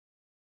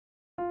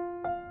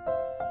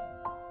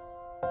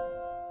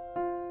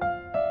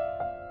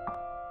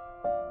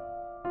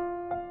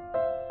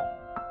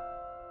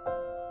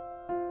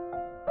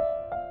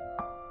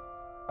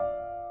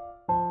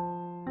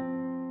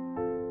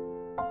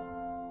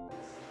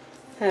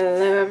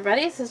Hello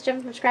everybody, this is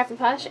Jim from Scrap and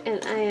Posh,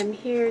 and I am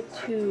here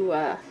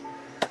to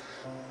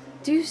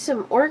do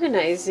some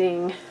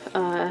organizing.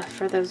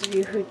 For those of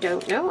you who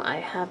don't know, I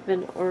have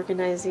been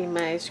organizing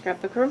my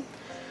scrapbook room.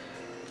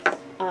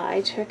 I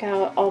took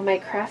out all my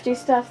crafty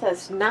stuff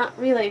that's not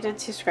related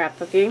to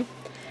scrapbooking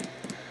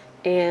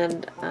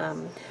and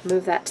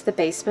moved that to the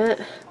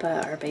basement,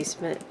 but our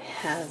basement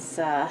has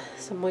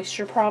some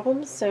moisture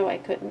problems, so I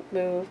couldn't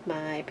move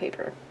my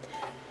paper.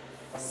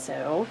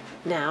 So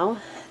now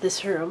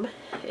this room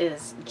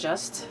is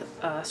just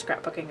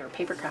scrapbooking or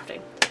paper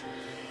crafting.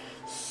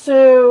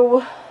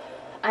 So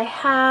I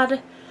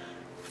had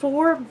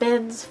 4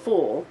 bins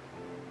full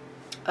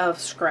of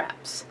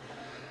scraps,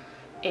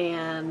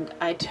 and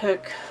I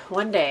took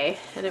one day,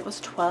 and it was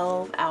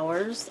 12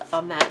 hours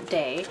on that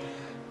day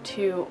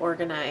to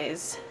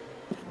organize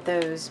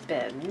those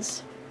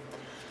bins.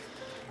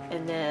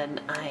 And then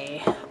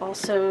I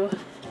also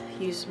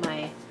used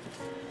my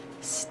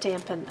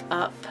Stampin'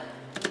 Up!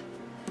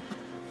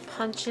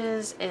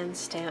 Punches and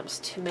stamps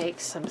to make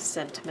some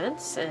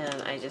sentiments,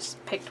 and I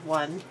just picked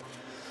one,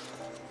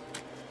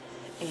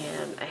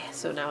 and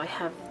so now I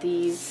have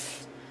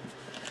these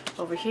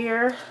over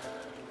here.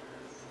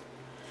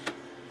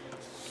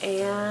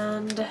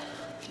 And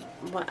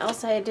what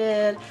else I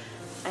did,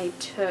 I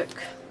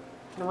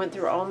went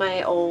through all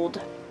my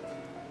old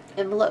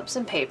envelopes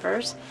and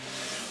papers,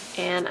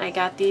 and I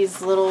got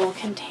these little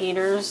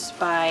containers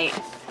by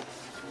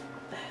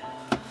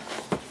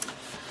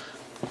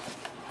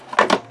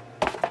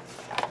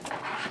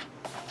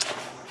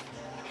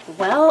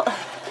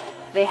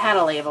they had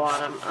a label on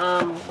them.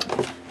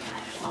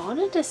 I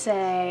wanted to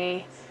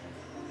say,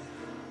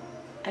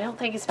 I don't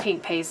think it's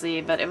Pink Paisley,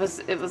 but it was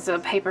a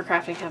paper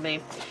crafting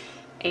company,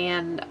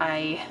 and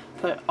I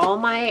put all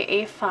my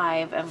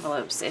A5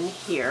 envelopes in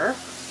here.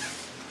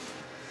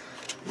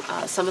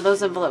 Some of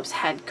those envelopes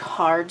had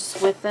cards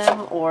with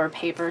them or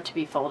paper to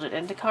be folded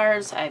into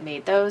cards. I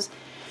made those,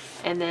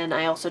 and then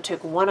I also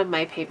took one of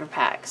my paper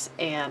packs,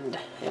 and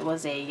it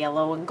was a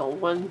yellow and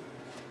gold one,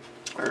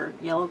 or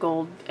yellow,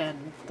 gold,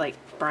 and like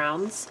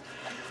browns,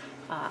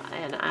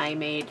 and I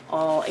made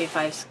all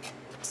A5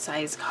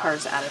 size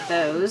cards out of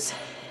those.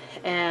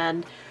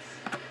 And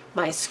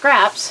my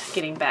scraps,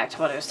 getting back to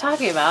what I was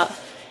talking about,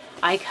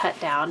 I cut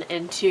down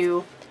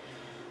into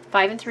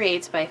 5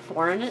 3/8 by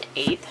 4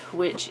 1/8,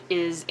 which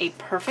is a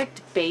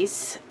perfect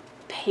base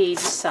page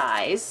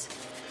size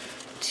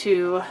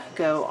to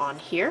go on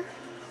here,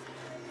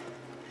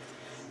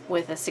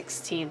 with a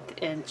 1/16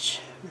 inch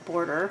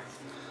border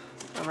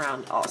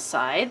around all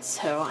sides.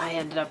 So I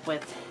ended up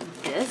with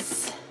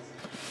this,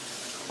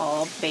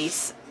 all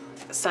base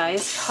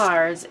size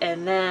cards.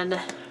 And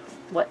then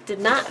what did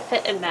not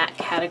fit in that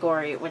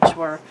category, which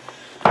were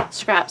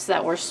scraps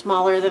that were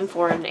smaller than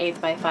 4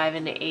 1/8 by 5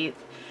 1/8,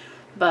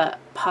 but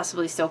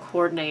possibly still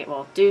coordinate,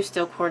 do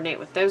still coordinate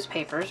with those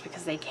papers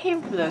because they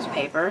came from those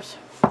papers,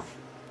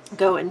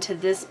 go into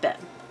this bin.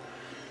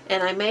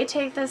 And I may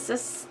take this a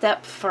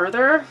step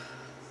further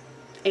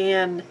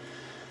and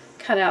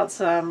cut out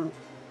some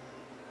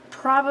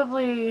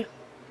probably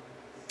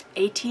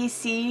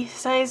ATC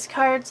size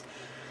cards.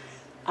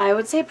 I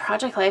would say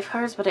Project Life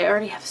cards, but I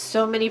already have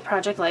so many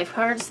Project Life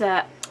cards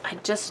that I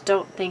just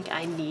don't think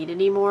I need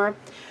anymore.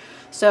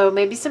 So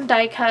maybe some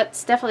die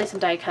cuts, definitely some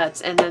die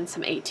cuts, and then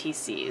some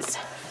ATCs.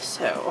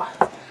 So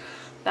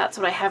that's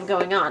what I have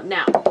going on.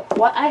 Now,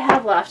 what I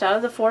have left out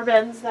of the 4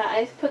 bins that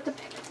I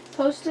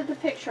posted the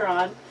picture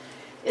on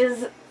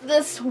is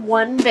this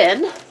one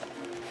bin.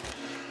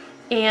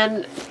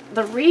 And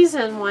the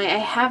reason why I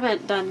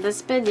haven't done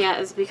this bin yet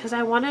is because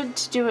I wanted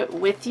to do it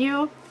with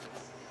you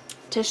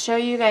to show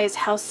you guys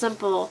how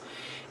simple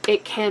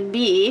it can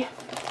be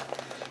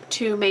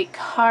to make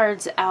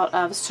cards out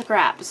of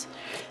scraps.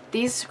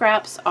 These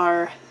scraps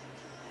are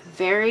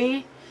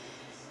very,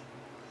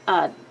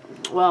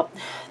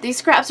 these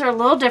scraps are a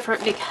little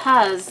different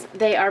because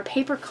they are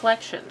paper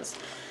collections.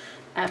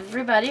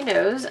 Everybody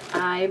knows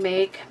I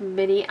make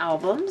mini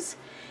albums,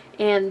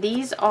 and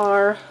these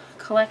are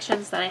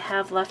collections that I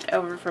have left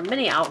over from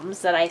mini albums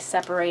that I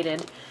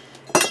separated.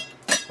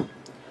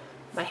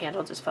 My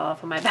handle just fell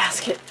off of my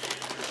basket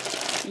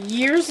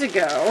years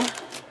ago,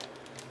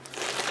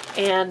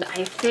 and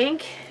I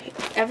think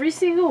every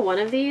single one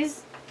of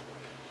these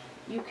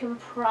you can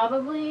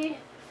probably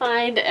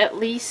find at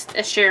least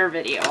a share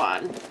video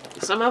on.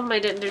 Some of them I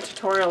didn't do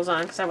tutorials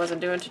on because I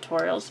wasn't doing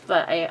tutorials,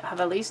 but I have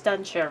at least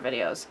done share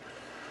videos.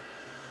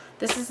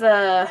 This is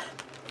the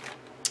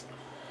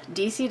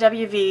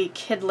DCWV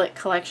Kidlit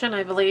collection,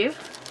 I believe.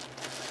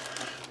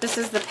 This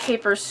is the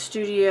Paper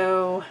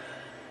Studio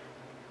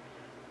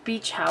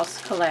Beach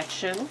House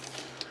collection.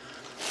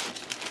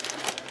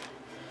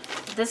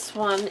 This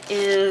one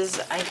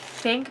is, I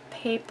think,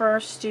 Paper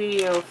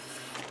Studio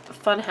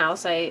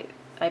Funhouse.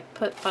 I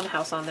put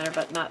Funhouse on there,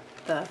 but not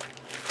the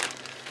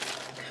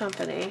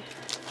company.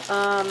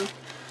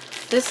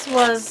 This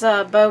was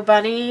Bo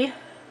Bunny.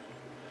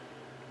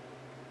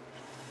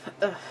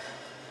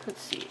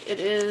 Let's see,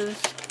 it is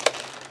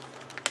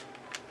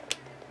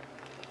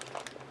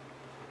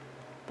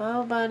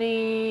Bo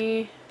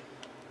Bunny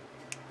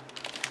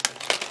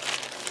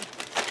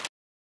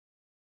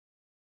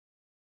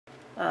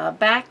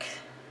Back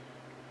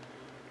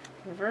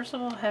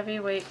reversible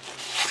heavyweight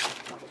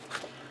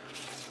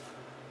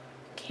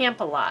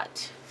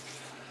Camp-A-Lot.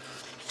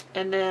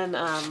 And then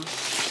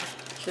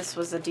this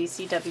was a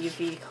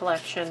DCWV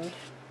collection.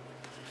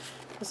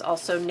 It was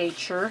also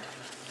nature.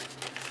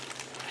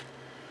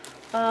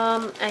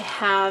 I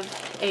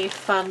have a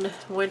fun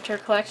winter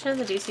collection,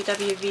 the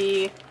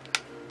DCWV,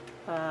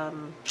 I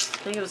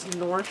think it was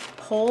North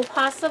Pole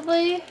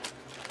possibly.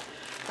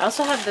 I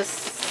also have this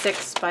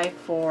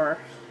 6x4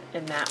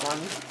 in that one.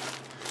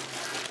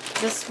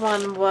 This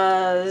one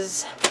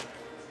was,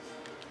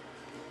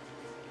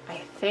 I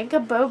think, a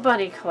Bo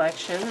Bunny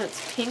collection.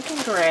 It's pink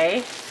and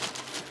gray.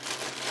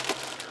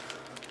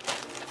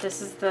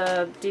 This is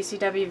the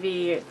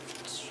DCWV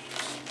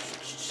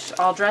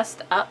All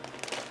Dressed Up.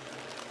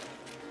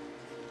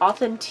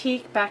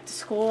 Authentique Back to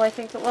School, I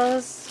think it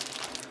was.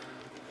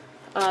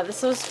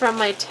 This was from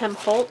my Tim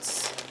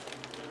Holtz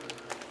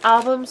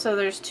album. So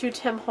there's 2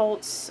 Tim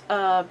Holtz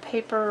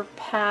paper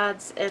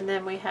pads, and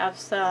then we have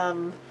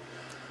some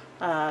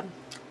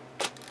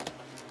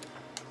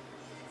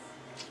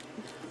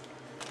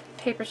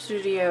Paper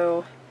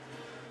Studio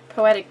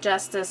Poetic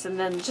Justice, and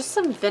then just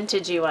some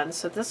vintagey ones.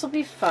 So this will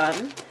be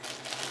fun.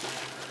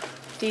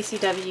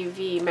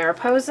 DCWV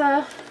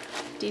Mariposa,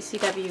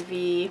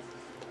 DCWV,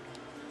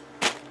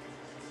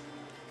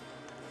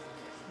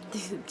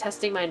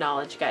 testing my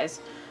knowledge, guys,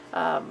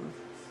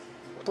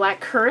 Black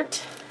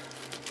Currant,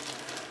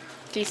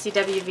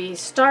 DCWV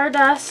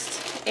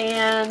Stardust,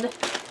 and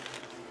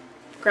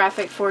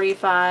Graphic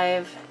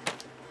 45.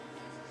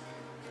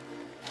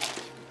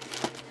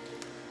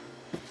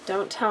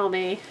 Don't tell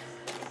me.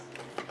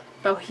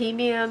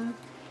 Bohemian,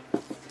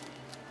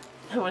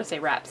 I want to say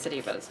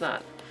Rhapsody, but it's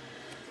not.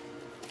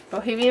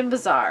 Bohemian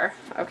Bazaar.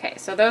 Okay,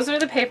 so those are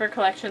the paper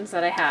collections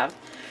that I have.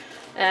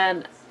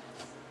 And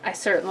I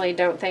certainly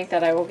don't think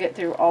that I will get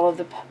through all of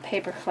the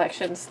paper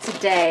collections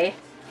today.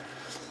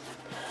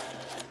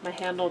 My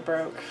handle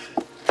broke.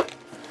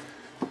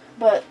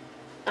 But,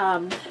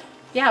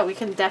 yeah, we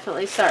can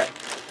definitely start.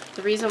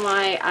 The reason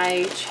why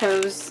I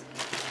chose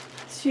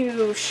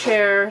to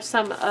share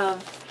some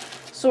of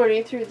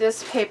sorting through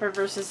this paper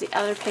versus the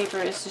other paper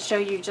is to show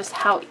you just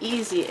how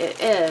easy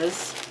it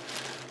is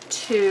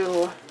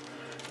to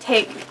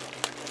take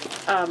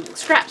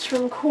scraps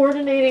from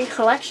coordinating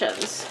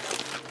collections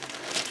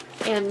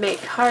and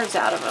make cards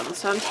out of them.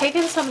 So I'm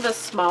taking some of the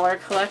smaller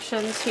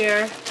collections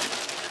here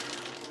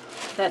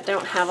that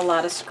don't have a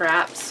lot of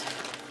scraps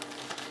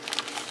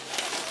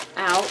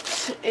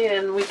out,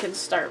 and we can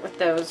start with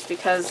those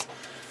because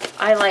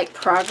I like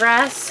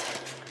progress,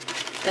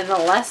 and the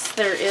less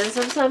there is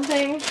of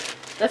something,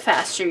 the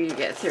faster you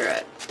get through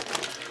it.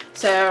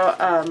 So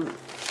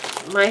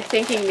my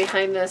thinking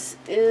behind this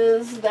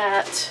is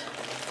that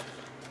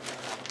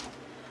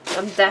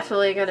I'm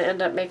definitely going to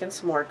end up making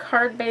some more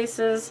card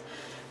bases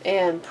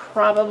and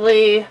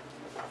probably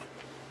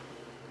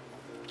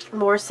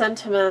more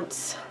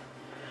sentiments,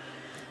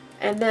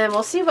 and then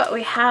we'll see what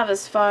we have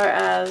as far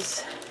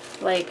as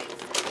like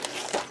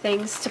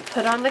things to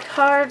put on the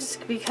cards,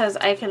 because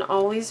I can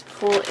always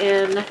pull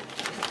in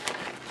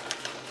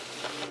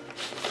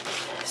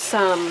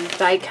some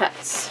die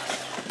cuts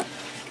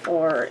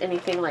or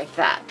anything like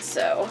that.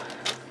 So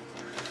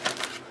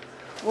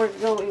we're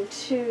going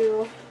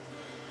to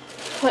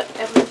put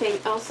everything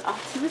else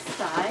off to the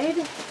side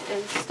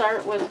and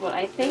start with what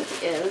I think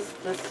is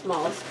the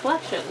smallest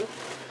collection.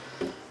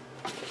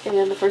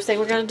 And the first thing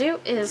we're going to do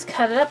is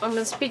cut it up. I'm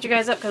going to speed you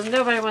guys up because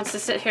nobody wants to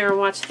sit here and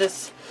watch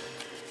this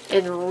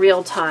in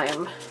real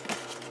time.